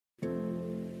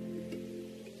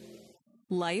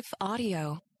Life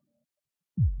Audio.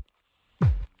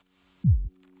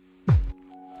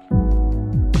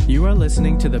 You are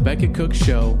listening to The Becket Cook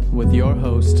Show with your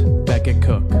host, Becket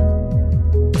Cook.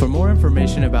 For more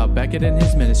information about Becket and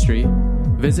his ministry,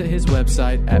 visit his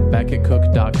website at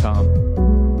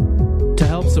becketcook.com. To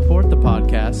help support the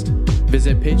podcast,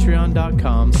 visit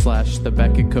patreon.com/The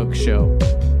Becket Cook Show.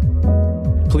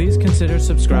 Please consider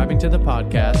subscribing to the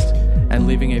podcast and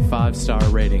leaving a 5-star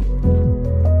rating.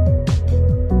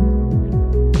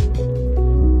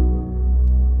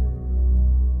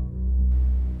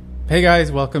 Hey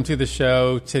guys, welcome to the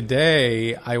show.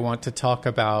 Today I want to talk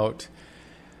about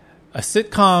a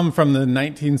sitcom from the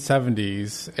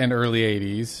 1970s and early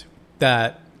 80s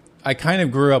that I kind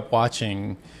of grew up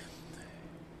watching,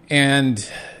 and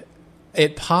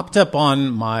it popped up on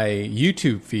my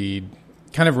YouTube feed.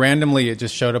 Kind of randomly, it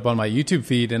just showed up on my YouTube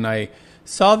feed, and I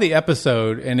saw the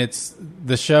episode, and it's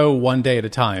the show One Day at a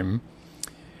Time.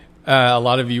 A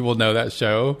lot of you will know that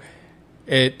show.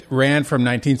 It ran from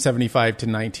 1975 to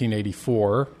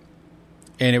 1984,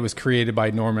 and it was created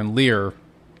by Norman Lear,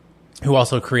 who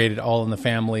also created All in the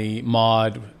Family,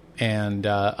 Maude, and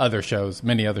other shows,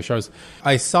 many other shows.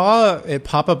 I saw it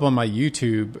pop up on my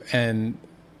YouTube, and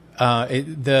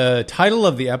the title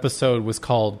of the episode was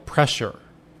called Pressure.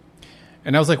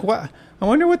 And I was like, what? I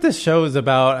wonder what this show is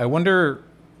about. I wonder,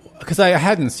 because I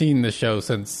hadn't seen the show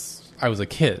since I was a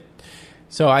kid.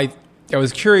 So I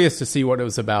was curious to see what it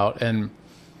was about. And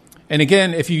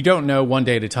again, if you don't know, One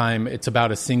Day at a Time, it's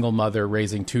about a single mother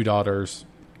raising two daughters.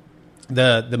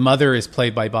 The mother is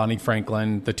played by Bonnie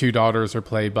Franklin. The two daughters are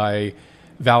played by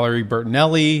Valerie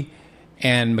Bertinelli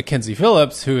and Mackenzie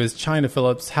Phillips, who is Chynna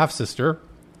Phillips' half-sister,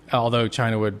 although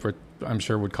Chynna would, I'm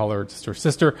sure, would call her just her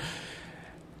sister.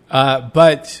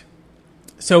 But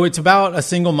so it's about a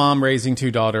single mom raising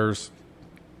two daughters.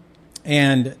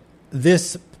 And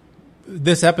this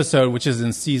episode, which is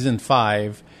in season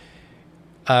 5,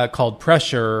 called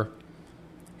Pressure,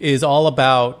 is all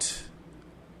about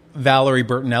Valerie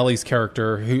Bertinelli's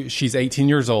character, who she's 18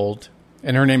 years old,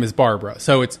 and her name is Barbara.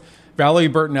 So it's Valerie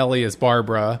Bertinelli is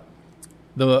Barbara,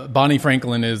 the Bonnie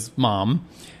Franklin is mom,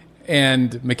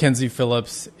 and Mackenzie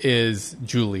Phillips is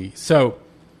Julie. So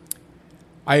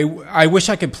I wish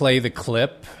I could play the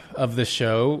clip of the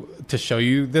show to show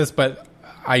you this, but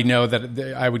I know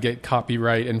that I would get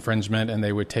copyright infringement and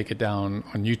they would take it down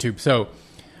on YouTube. So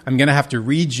I'm going to have to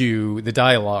read you the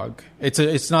dialogue.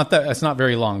 It's not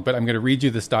very long, but I'm going to read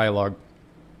you this dialogue.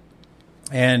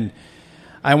 And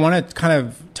I want to kind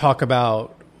of talk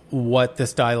about what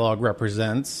this dialogue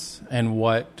represents and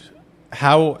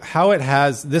how it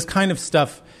has this kind of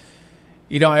stuff.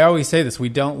 You know, I always say this, we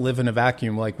don't live in a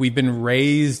vacuum. Like, we've been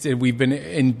raised and we've been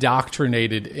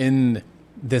indoctrinated in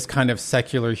this kind of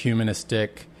secular,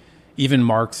 humanistic, even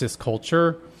Marxist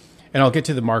culture. And I'll get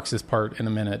to the Marxist part in a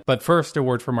minute. But first, a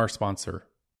word from our sponsor.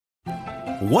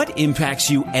 What impacts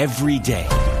you every day?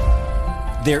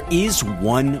 There is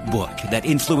one book that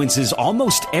influences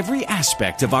almost every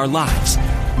aspect of our lives.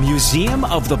 Museum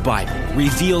of the Bible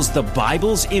reveals the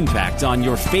Bible's impact on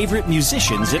your favorite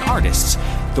musicians and artists,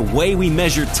 the way we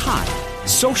measure time,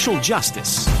 social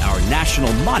justice, our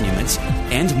national monuments,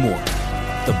 and more.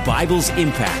 The Bible's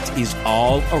impact is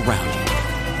all around you.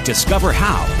 Discover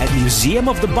how at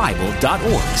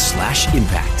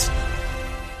museumofthebible.org/impact.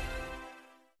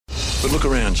 But look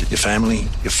around you. Your family,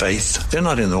 your faith, they're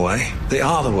not in the way. They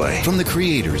are the way. From the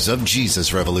creators of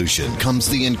Jesus Revolution comes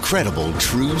the incredible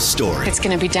true story. It's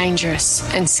going to be dangerous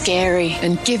and scary,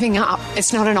 and giving up,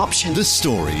 it's not an option. The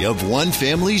story of one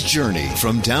family's journey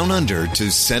from down under to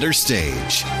center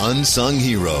stage. Unsung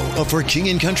Hero, a For King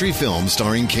and Country film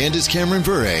starring Candace Cameron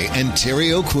Bure and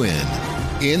Terry O'Quinn.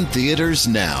 In theaters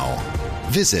now.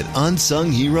 Visit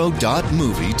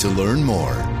unsunghero.movie to learn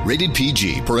more. Rated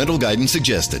PG. Parental guidance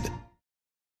suggested.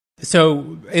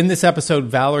 So in this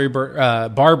episode,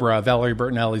 Barbara, Valerie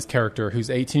Bertinelli's character, who's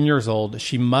 18 years old,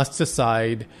 she must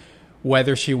decide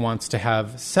whether she wants to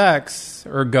have sex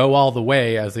or go all the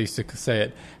way, as they used to say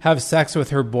it, have sex with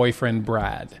her boyfriend,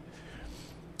 Brad.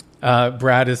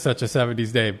 Brad is such a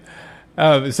 70s name.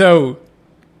 So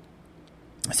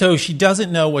she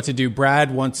doesn't know what to do.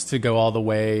 Brad wants to go all the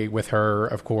way with her,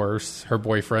 of course, her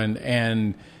boyfriend,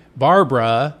 and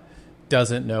Barbara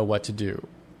doesn't know what to do.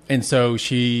 And so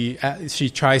she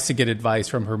tries to get advice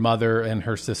from her mother and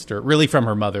her sister, really from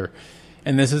her mother.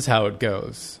 And this is how it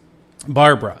goes.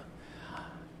 Barbara,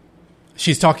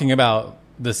 she's talking about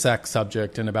the sex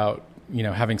subject and about,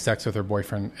 having sex with her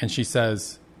boyfriend. And she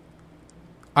says,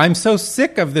 "I'm so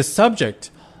sick of this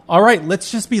subject. All right, let's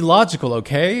just be logical,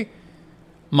 okay?"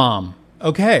 Mom,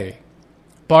 "Okay."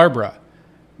 Barbara,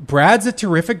 "Brad's a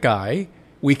terrific guy.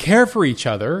 We care for each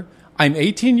other. I'm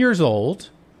 18 years old.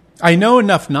 I know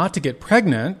enough not to get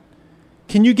pregnant.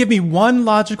 Can you give me one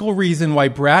logical reason why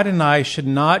Brad and I should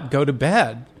not go to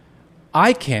bed?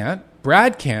 I can't.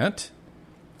 Brad can't.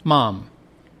 Mom,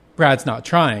 Brad's not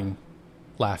trying.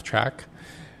 Laugh track.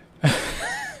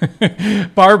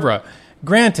 Barbara,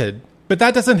 granted, but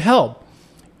that doesn't help.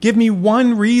 Give me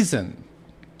one reason.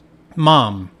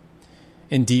 Mom,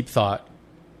 in deep thought.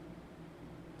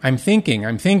 I'm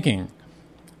thinking.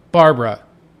 Barbara,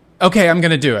 okay, I'm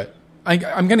going to do it.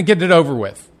 I'm going to get it over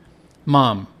with.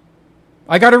 Mom,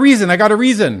 I got a reason.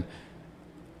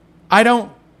 I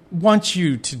don't want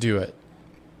you to do it.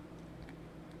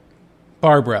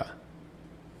 Barbara,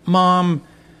 Mom,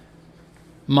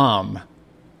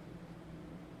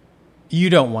 you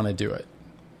don't want to do it.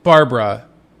 Barbara,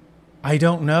 I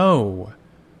don't know.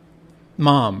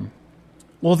 Mom,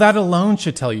 well, that alone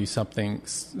should tell you something.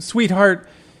 Sweetheart,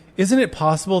 isn't it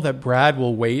possible that Brad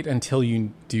will wait until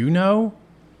you do know?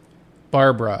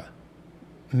 Barbara,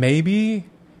 maybe.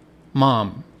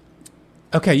 Mom,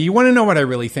 okay, you want to know what I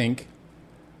really think?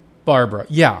 Barbara,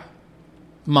 yeah.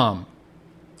 Mom,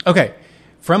 okay,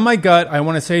 from my gut, I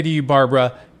want to say to you,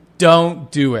 Barbara,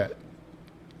 don't do it.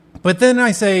 But then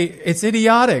I say, it's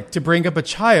idiotic to bring up a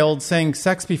child saying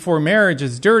sex before marriage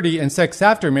is dirty and sex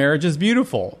after marriage is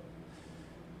beautiful.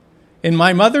 In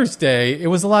my mother's day, it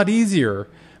was a lot easier.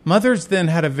 Mothers then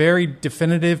had a very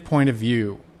definitive point of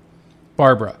view.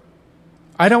 Barbara,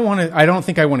 I don't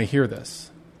think I want to hear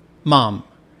this. Mom,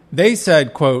 they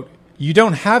said, quote, you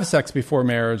don't have sex before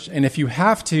marriage, and if you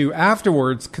have to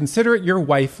afterwards, consider it your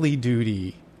wifely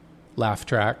duty. Laugh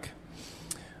track.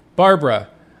 Barbara,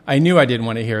 I knew I didn't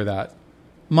want to hear that.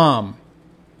 Mom,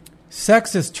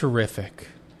 sex is terrific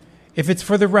if it's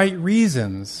for the right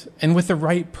reasons and with the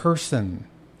right person.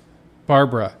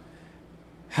 Barbara,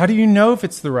 how do you know if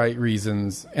it's the right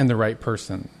reasons and the right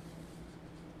person?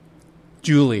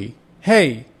 Julie,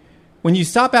 hey, when you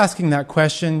stop asking that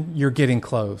question, you're getting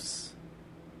close.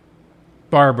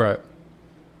 Barbara,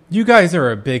 you guys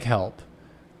are a big help.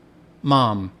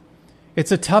 Mom,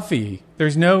 it's a toughie.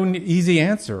 There's no easy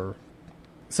answer.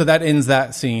 So that ends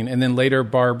that scene. And then later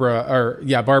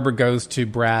Barbara goes to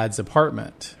Brad's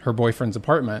apartment, her boyfriend's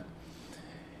apartment.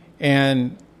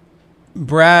 And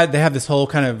Brad, they have this whole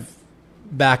kind of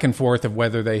back and forth of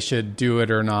whether they should do it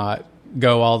or not,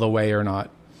 go all the way or not.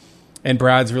 And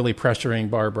Brad's really pressuring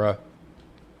Barbara.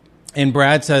 And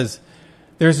Brad says,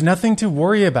 there's nothing to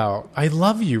worry about. I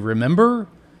love you, remember?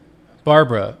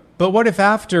 Barbara, but what if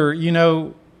after,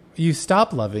 you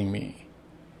stop loving me?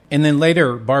 And then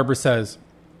later, Barbara says,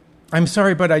 I'm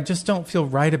sorry, but I just don't feel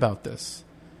right about this.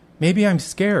 Maybe I'm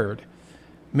scared.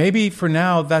 Maybe for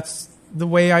now, that's the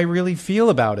way I really feel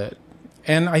about it.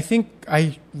 And I think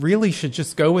I really should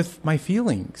just go with my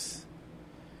feelings.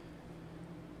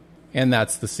 And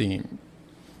that's the scene.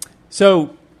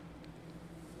 So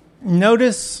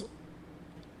notice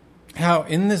how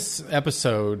in this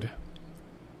episode,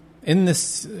 in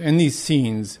these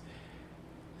scenes,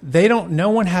 no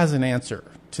one has an answer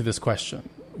to this question.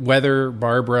 Whether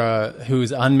Barbara,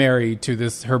 who's unmarried to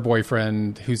her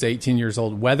boyfriend, who's 18 years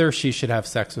old, whether she should have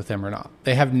sex with him or not.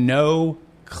 They have no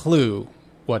clue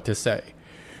what to say.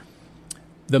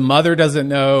 The mother doesn't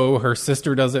know, her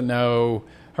sister doesn't know,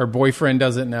 her boyfriend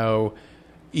doesn't know,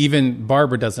 even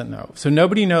Barbara doesn't know. So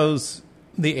nobody knows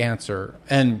the answer.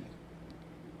 And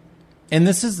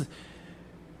this is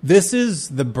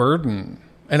the burden.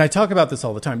 And I talk about this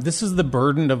all the time. This is the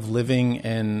burden of living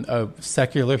in a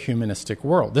secular humanistic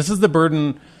world. This is the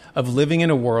burden of living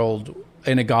in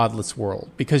a godless world,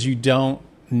 because you don't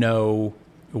know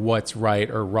what's right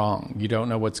or wrong. You don't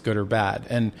know what's good or bad.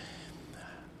 And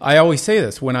I always say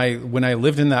this, when I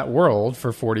lived in that world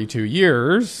for 42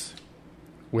 years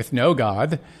with no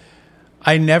God,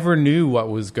 I never knew what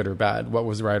was good or bad, what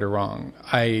was right or wrong.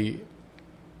 I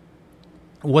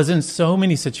was in so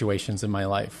many situations in my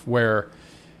life where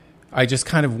I just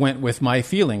kind of went with my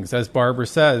feelings. As Barbara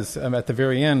says at the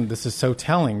very end, this is so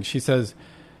telling. She says,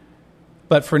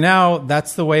 but for now,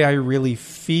 that's the way I really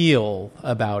feel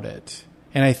about it.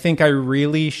 And I think I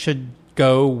really should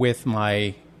go with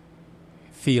my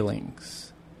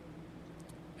feelings.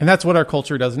 And that's what our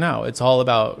culture does now. It's all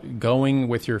about going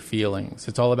with your feelings.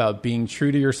 It's all about being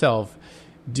true to yourself.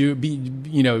 You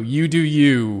do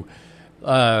you.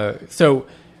 So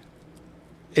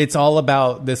it's all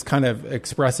about this kind of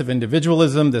expressive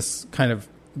individualism, this kind of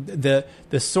the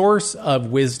source of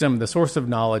wisdom, the source of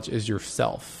knowledge is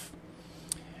yourself.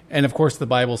 And of course, the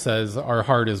Bible says our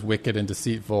heart is wicked and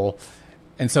deceitful.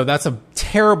 And so that's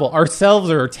ourselves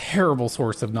are a terrible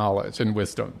source of knowledge and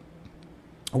wisdom.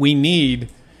 We need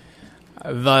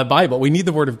the Bible. We need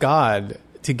the Word of God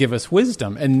to give us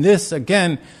wisdom. And this,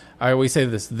 again, I always say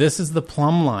this is the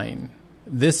plumb line.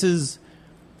 This is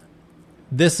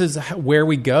where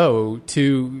we go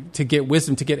to get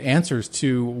wisdom, to get answers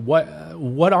to what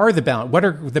are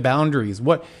the boundaries?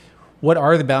 What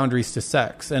are the boundaries to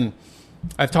sex? And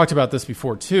I've talked about this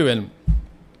before too. And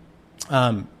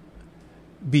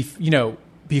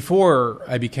before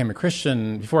I became a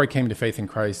Christian, before I came to faith in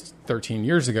Christ 13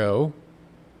 years ago,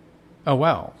 oh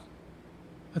wow,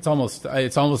 it's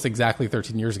almost exactly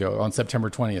 13 years ago on September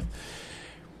 20th.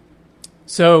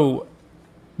 So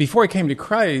before I came to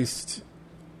Christ,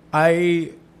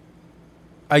 I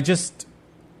didn't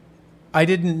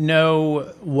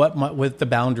know what the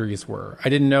boundaries were. I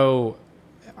didn't know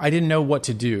what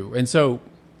to do. And so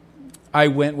I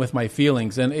went with my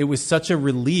feelings, and it was such a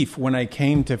relief when I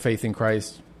came to faith in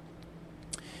Christ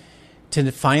to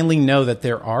finally know that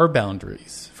there are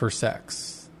boundaries for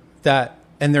sex,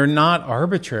 and they're not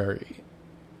arbitrary.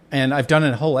 And I've done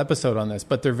a whole episode on this,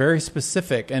 but they're very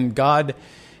specific, and Father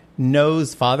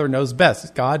knows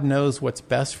best. God knows what's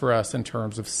best for us in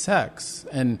terms of sex.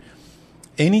 And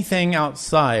anything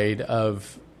outside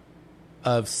of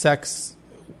sex,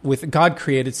 with God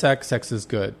created sex is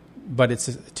good, but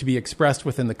it's to be expressed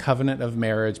within the covenant of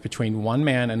marriage between one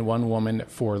man and one woman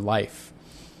for life.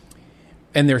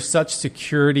 And there's such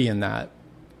security in that.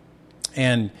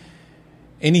 And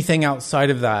anything outside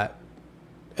of that,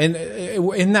 and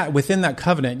within that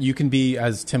covenant, you can be,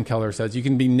 as Tim Keller says, you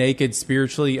can be naked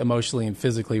spiritually, emotionally, and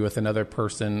physically with another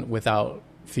person without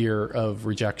fear of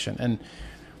rejection.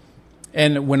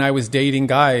 And when I was dating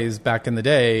guys back in the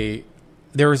day,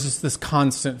 there was just this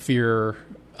constant fear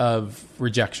of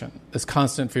rejection, this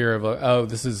constant fear of,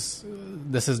 this is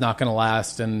not going to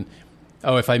last, and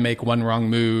if I make one wrong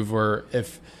move, or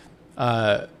if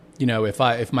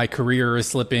my career is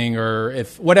slipping, or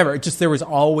if whatever, there was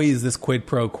always this quid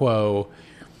pro quo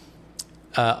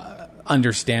tacit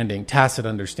understanding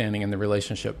in the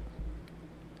relationship.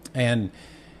 And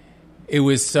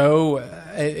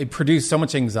it produced so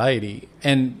much anxiety.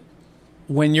 And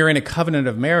when you're in a covenant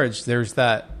of marriage, there's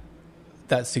that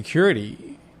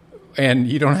security, and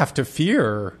you don't have to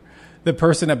fear the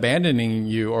person abandoning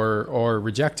you or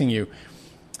rejecting you.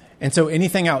 And so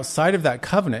anything outside of that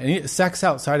covenant, sex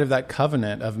outside of that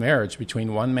covenant of marriage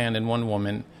between one man and one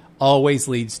woman, always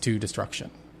leads to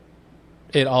destruction.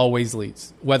 It always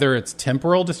leads. Whether it's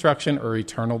temporal destruction or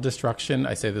eternal destruction,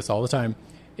 I say this all the time,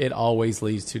 it always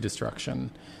leads to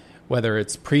destruction. Whether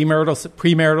it's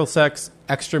premarital sex,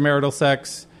 extramarital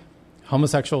sex,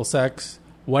 homosexual sex,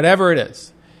 whatever it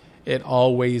is, it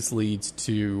always leads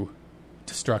to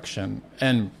destruction.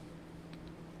 And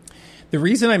the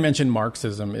reason I mentioned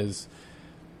Marxism is,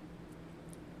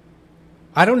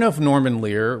 I don't know if Norman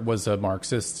Lear was a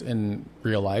Marxist in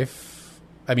real life.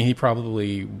 I mean, he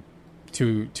probably,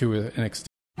 to an extent.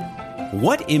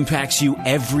 What impacts you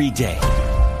every day?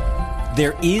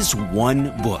 There is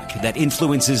one book that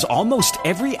influences almost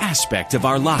every aspect of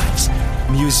our lives.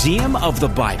 Museum of the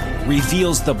Bible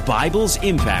reveals the Bible's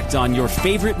impact on your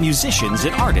favorite musicians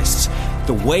and artists,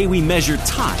 the way we measure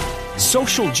time,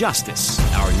 social justice,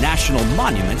 our national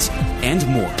monuments, and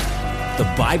more. The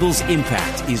Bible's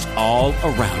impact is all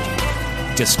around you.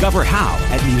 Discover how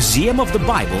at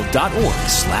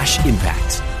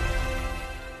museumofthebible.org/impact.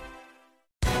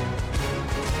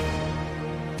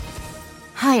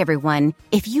 Hi, everyone.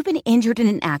 If you've been injured in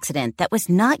an accident that was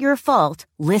not your fault,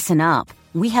 listen up.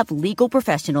 We have legal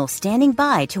professionals standing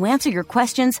by to answer your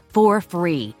questions for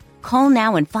free. Call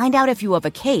now and find out if you have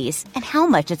a case and how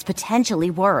much it's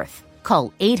potentially worth.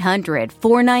 Call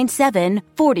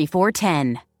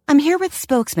 800-497-4410. I'm here with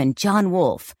spokesman John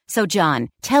Wolf. So, John,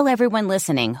 tell everyone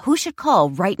listening who should call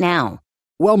right now.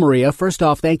 Well, Maria, first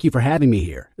off, thank you for having me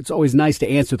here. It's always nice to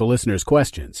answer the listeners'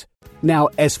 questions. Now,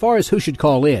 as far as who should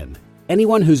call in,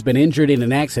 anyone who's been injured in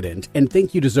an accident and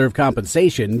think you deserve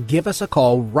compensation, give us a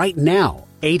call right now.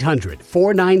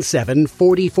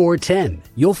 800-497-4410.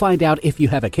 You'll find out if you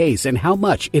have a case and how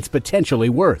much it's potentially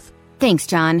worth. Thanks,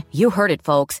 John. You heard it,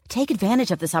 folks. Take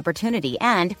advantage of this opportunity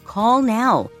and call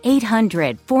now.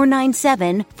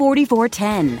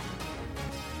 800-497-4410.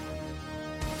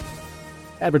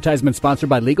 Advertisement sponsored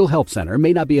by Legal Help Center.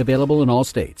 May not be available in all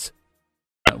states.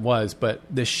 It was, but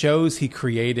the shows he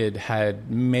created had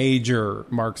major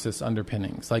Marxist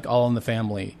underpinnings, like All in the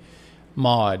Family,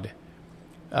 Maude,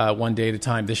 One Day at a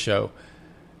Time, this show.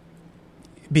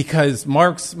 Because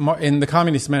Marx, in the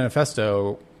Communist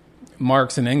Manifesto,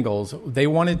 Marx and Engels, they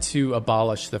wanted to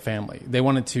abolish the family. They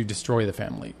wanted to destroy the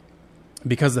family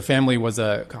because the family was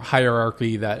a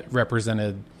hierarchy that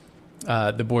represented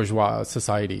the bourgeois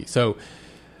society. So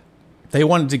they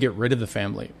wanted to get rid of the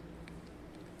family.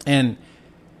 And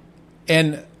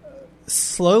And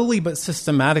slowly but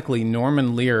systematically,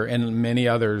 Norman Lear and many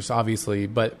others, obviously,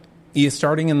 but he is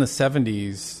starting in the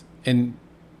 70s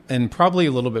and probably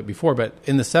a little bit before, but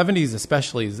in the 70s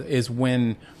especially is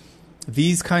when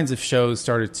these kinds of shows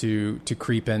started to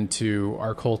creep into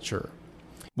our culture.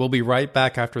 We'll be right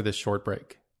back after this short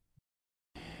break.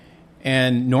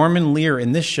 And Norman Lear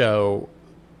in this show,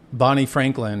 Bonnie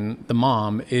Franklin, the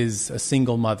mom, is a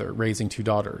single mother raising 2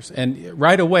 daughters. And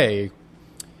right away,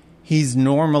 he's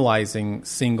normalizing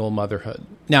single motherhood.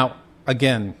 Now,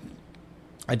 again,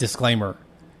 a disclaimer.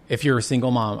 If you're a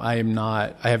single mom,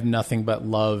 I have nothing but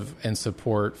love and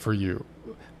support for you.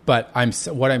 But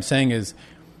what I'm saying is,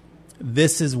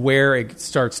 this is where it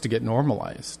starts to get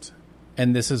normalized.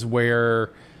 And this is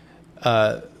where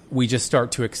we just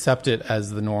start to accept it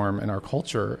as the norm in our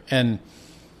culture. And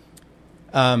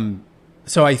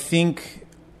so I think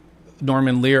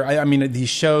Norman Lear, I mean, these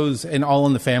shows, and All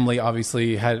in the Family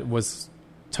obviously was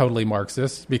totally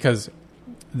Marxist, because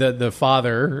the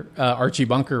father, Archie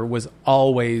Bunker, was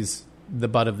always the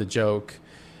butt of the joke.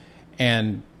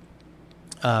 And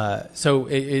so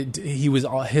he was,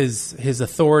 his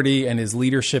authority and his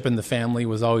leadership in the family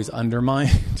was always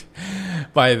undermined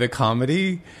by the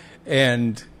comedy,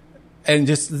 and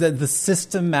just the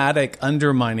systematic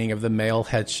undermining of the male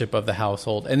headship of the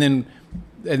household. And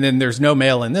then there's no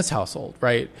male in this household,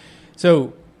 right?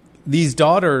 So these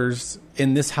daughters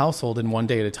in this household, in One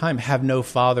Day at a Time, have no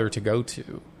father to go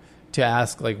to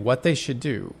ask like what they should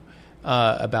do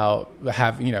about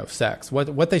sex,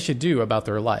 what they should do about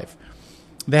their life.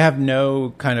 They have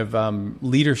no kind of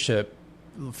leadership,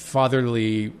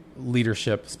 fatherly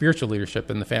leadership, spiritual leadership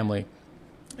in the family.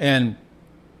 And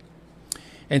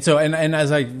so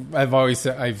as I've always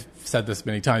said, I've said this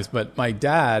many times, but my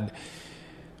dad,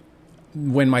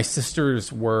 when my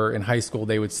sisters were in high school,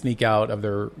 they would sneak out of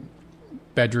their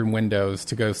bedroom windows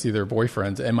to go see their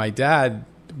boyfriends, and my dad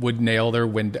would nail their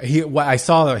window. I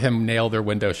saw him nail their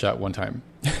window shut one time.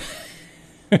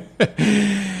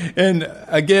 And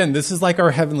again, this is like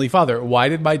our Heavenly Father. Why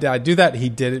did my dad do that? He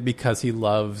did it because he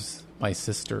loves my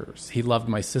sisters. He loved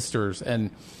my sisters, and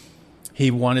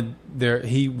he wanted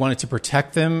to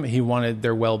protect them. He wanted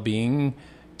their well-being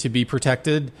to be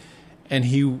protected, and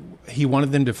he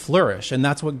wanted them to flourish. And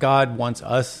that's what God wants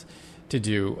us to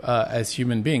do as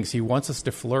human beings. He wants us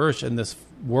to flourish in this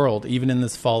world, even in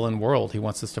this fallen world. He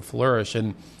wants us to flourish,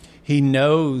 and he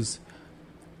knows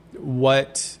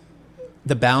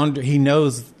he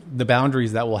knows the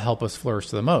boundaries that will help us flourish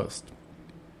the most.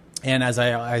 And as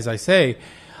I say,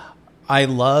 I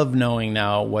love knowing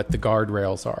now what the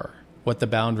guardrails are, what the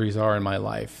boundaries are in my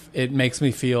life. It makes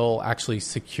me feel actually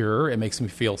secure. It makes me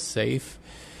feel safe.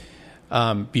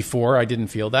 Before, I didn't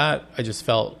feel that. I just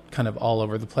felt kind of all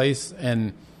over the place.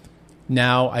 And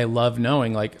now I love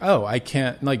knowing, like, oh, I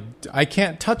can't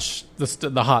touch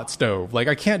the hot stove. Like,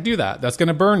 I can't do that. That's going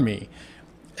to burn me.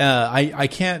 I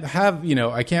can't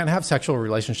have sexual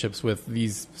relationships with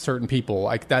these certain people.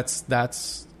 Like, that's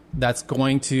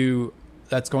going to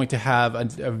have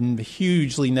a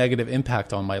hugely negative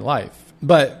impact on my life.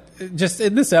 But just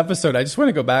in this episode, I just want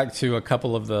to go back to a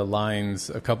couple of the lines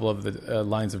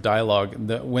of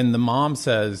dialogue. When the mom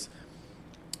says,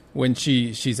 when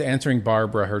she's answering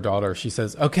Barbara, her daughter, she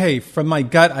says, "Okay, from my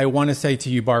gut, I want to say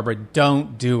to you, Barbara,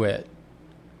 don't do it."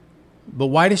 But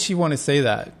why does she want to say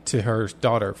that to her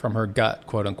daughter from her gut,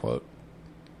 quote unquote?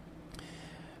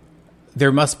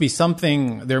 There must be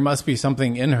something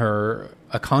in her,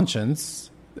 a conscience.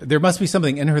 There must be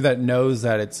something in her that knows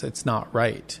that it's not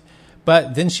right.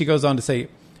 But then she goes on to say,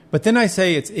 but then I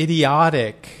say it's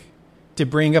idiotic to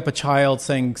bring up a child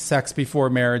saying sex before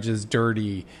marriage is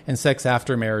dirty and sex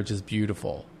after marriage is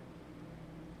beautiful.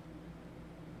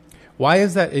 Why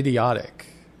is that idiotic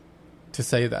to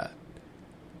say that?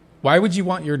 Why would you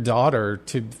want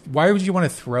why would you want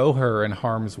to throw her in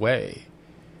harm's way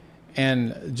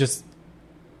and just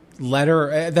let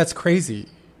her? That's crazy.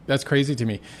 That's crazy to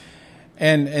me.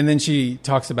 And then she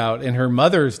talks about, in her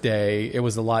mother's day, it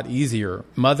was a lot easier.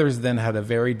 Mothers then had a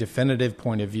very definitive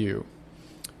point of view.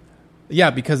 Yeah,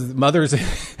 because mothers,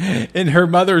 in her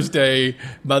mother's day,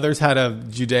 mothers had a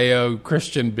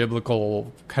Judeo-Christian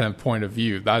biblical kind of point of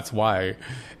view. That's why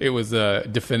it was a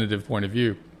definitive point of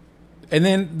view. And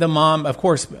then the mom, of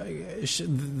course,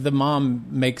 the mom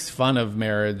makes fun of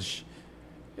marriage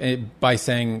by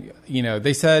saying,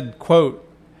 they said, quote,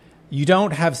 "You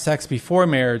don't have sex before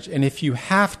marriage, and if you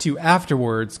have to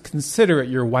afterwards, consider it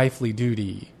your wifely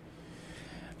duty."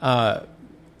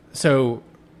 So,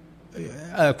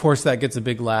 of course, that gets a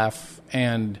big laugh,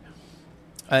 and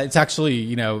it's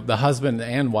actually, the husband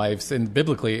and wife's, and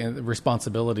biblically,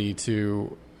 responsibility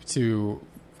to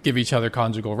give each other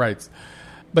conjugal rights.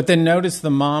 But then notice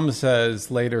the mom says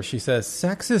later, she says,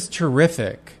 sex is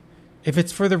terrific if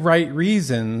it's for the right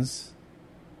reasons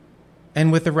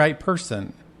and with the right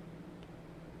person.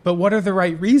 But what are the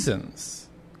right reasons?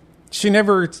 She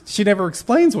never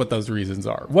explains what those reasons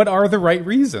are. What are the right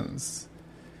reasons?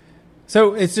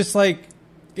 So it's just like,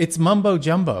 it's mumbo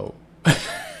jumbo.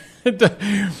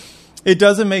 It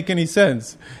doesn't make any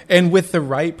sense. And with the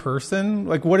right person,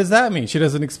 like, what does that mean? She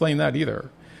doesn't explain that either.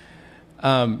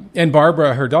 And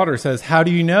Barbara, her daughter, says, how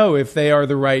do you know if they are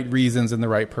the right reasons and the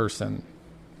right person?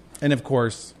 And of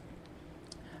course,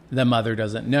 the mother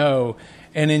doesn't know.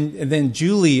 And then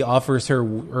Julie offers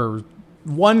her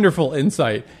wonderful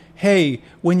insight. Hey,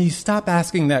 when you stop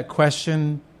asking that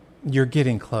question, you're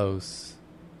getting close.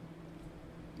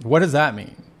 What does that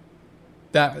mean?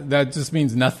 That just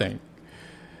means nothing.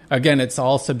 Again, it's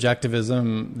all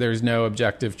subjectivism. There's no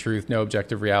objective truth, no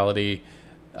objective reality,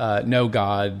 no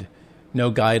God, no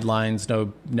guidelines,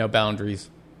 no boundaries.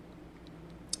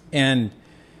 And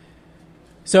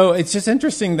so it's just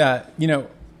interesting that,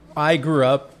 I grew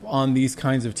up on these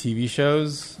kinds of TV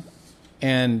shows,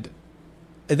 and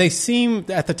at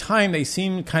the time they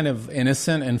seemed kind of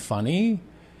innocent and funny.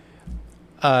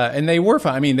 And they were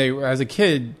fun. I mean, as a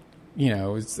kid,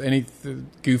 any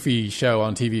goofy show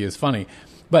on TV is funny.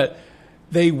 But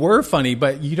they were funny,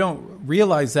 but you don't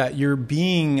realize that you're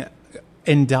being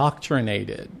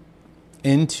indoctrinated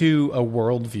into a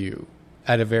worldview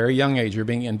at a very young age. You're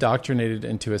being indoctrinated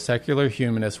into a secular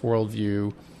humanist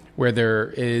worldview where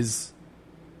there is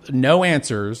no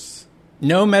answers,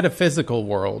 no metaphysical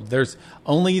world. There's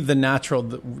only the natural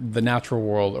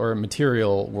world or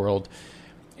material world.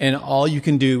 And all you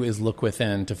can do is look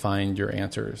within to find your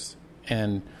answers.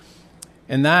 And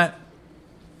that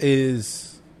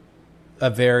is a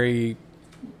very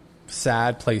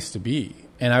sad place to be.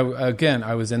 And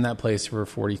I was in that place for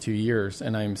 42 years,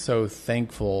 and I'm so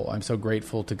thankful. I'm so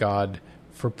grateful to God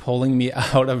for pulling me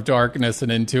out of darkness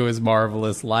and into his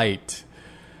marvelous light.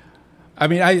 I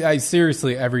mean, I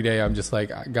seriously, every day I'm just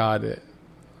like, God,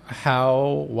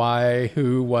 how, why,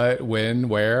 who, what, when,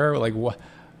 where? Like,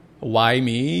 why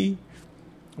me?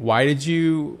 Why did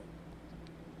you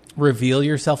reveal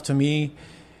yourself to me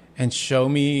and show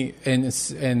me and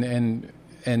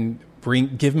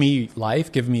give me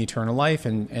life, give me eternal life,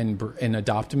 and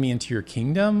adopt me into your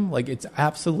kingdom? Like, it's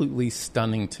absolutely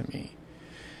stunning to me.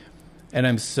 And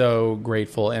I'm so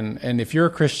grateful. And if you're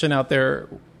a Christian out there,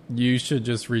 you should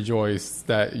just rejoice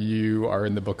that you are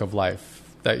in the book of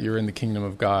life, that you're in the kingdom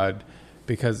of God,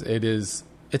 because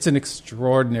it's an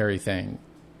extraordinary thing.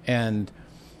 And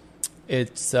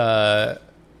it's mind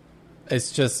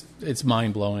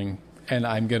blowing. And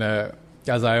I'm going to,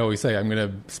 as I always say, I'm going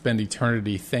to spend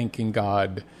eternity thanking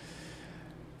God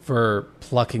for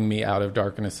plucking me out of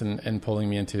darkness and pulling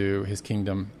me into his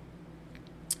kingdom.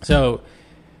 So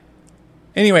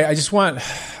anyway, I just want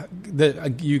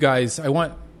I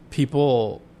want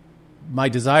people, my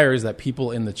desire is that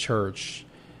people in the church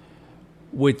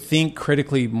would think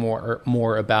critically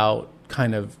more about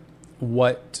kind of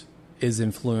what is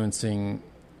influencing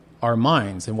our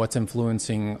minds and what's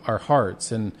influencing our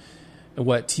hearts, and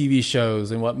what TV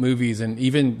shows and what movies, and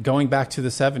even going back to the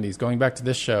 70s, going back to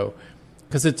this show,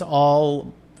 because it's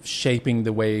all shaping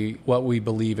what we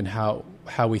believe and how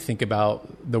we think about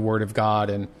the Word of God.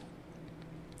 And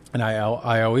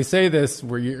I always say this: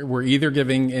 we're either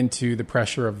giving into the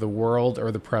pressure of the world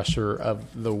or the pressure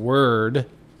of the Word,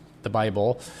 the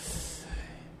Bible,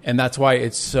 and that's why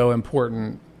it's so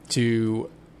important to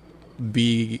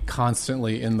be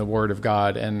constantly in the Word of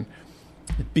God. And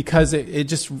because it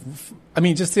just, I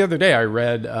mean, just the other day I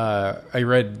read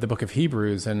the book of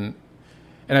Hebrews, and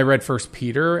I read 1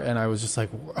 Peter, and I was just like,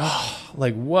 oh,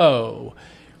 like, whoa.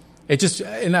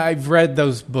 And I've read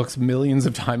those books millions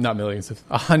of times, not millions,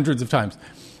 hundreds of times.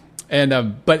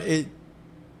 And, but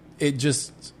it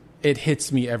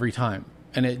hits me every time.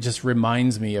 And it just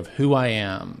reminds me of who I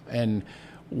am and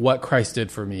what Christ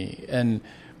did for me, and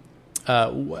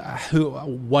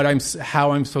how I'm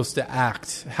supposed to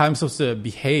act, how I'm supposed to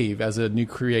behave as a new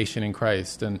creation in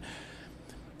Christ. And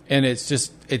it's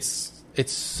just, it's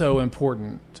so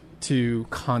important to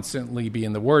constantly be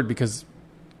in the Word, because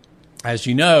as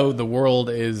you know, the world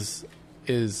is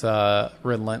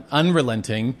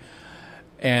unrelenting,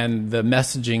 and the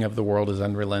messaging of the world is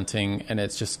unrelenting, and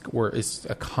it's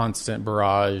a constant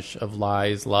barrage of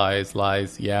lies.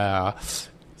 Yeah,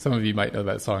 some of you might know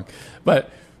that song, but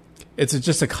it's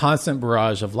just a constant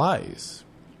barrage of lies.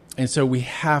 And so we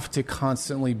have to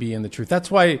constantly be in the truth. That's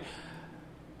why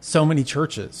so many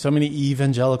churches, so many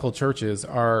evangelical churches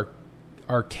are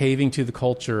caving to the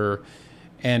culture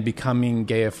and becoming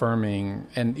gay affirming,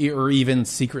 or even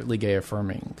secretly gay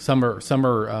affirming. Some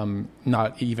are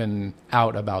not even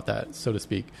out about that, so to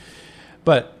speak.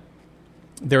 But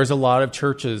there's a lot of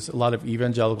churches, a lot of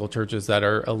evangelical churches that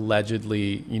are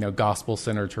allegedly,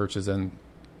 gospel-centered churches, and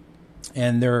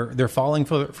they're falling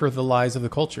for the lies of the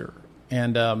culture.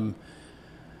 And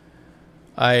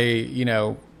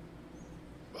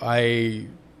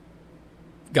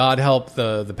God help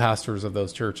the pastors of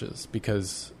those churches,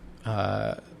 because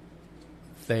they're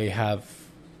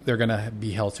going to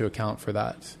be held to account for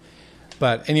that.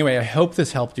 But anyway, I hope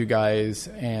this helped you guys,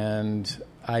 and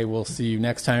I will see you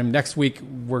next time. Next week,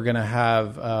 we're going to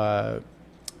have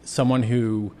someone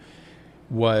who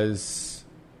was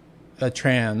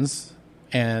trans,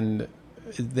 and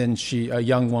then a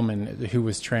young woman who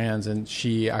was trans, and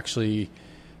she actually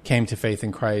came to faith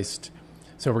in Christ.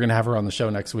 So we're going to have her on the show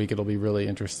next week. It'll be really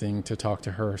interesting to talk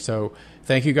to her. So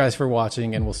thank you guys for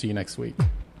watching, and we'll see you next week.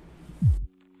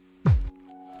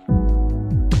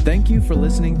 Thank you for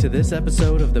listening to this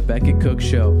episode of The Becket Cook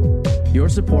Show. Your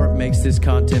support makes this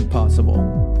content possible.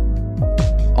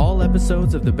 All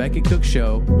episodes of The Becket Cook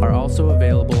Show are also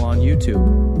available on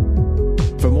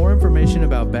YouTube. For more information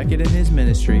about Becket and his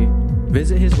ministry,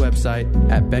 visit his website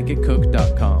at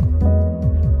becketcook.com.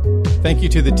 Thank you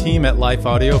to the team at Life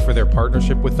Audio for their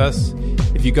partnership with us.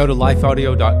 If you go to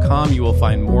lifeaudio.com, you will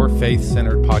find more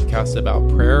faith-centered podcasts about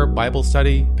prayer, Bible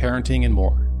study, parenting, and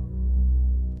more.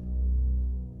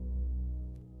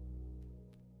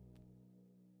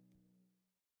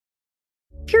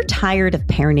 If you're tired of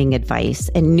parenting advice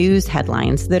and news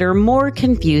headlines that are more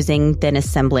confusing than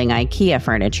assembling IKEA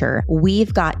furniture,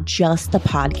 we've got just the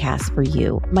podcast for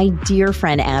you. My dear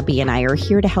friend Abby and I are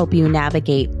here to help you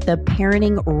navigate the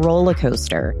parenting roller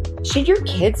coaster. Should your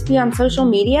kids be on social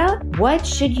media? What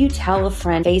should you tell a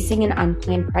friend facing an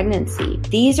unplanned pregnancy?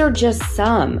 These are just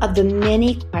some of the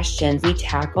many questions we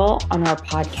tackle on our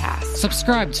podcast.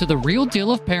 Subscribe to The Real Deal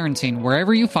of Parenting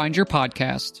wherever you find your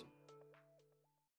podcast.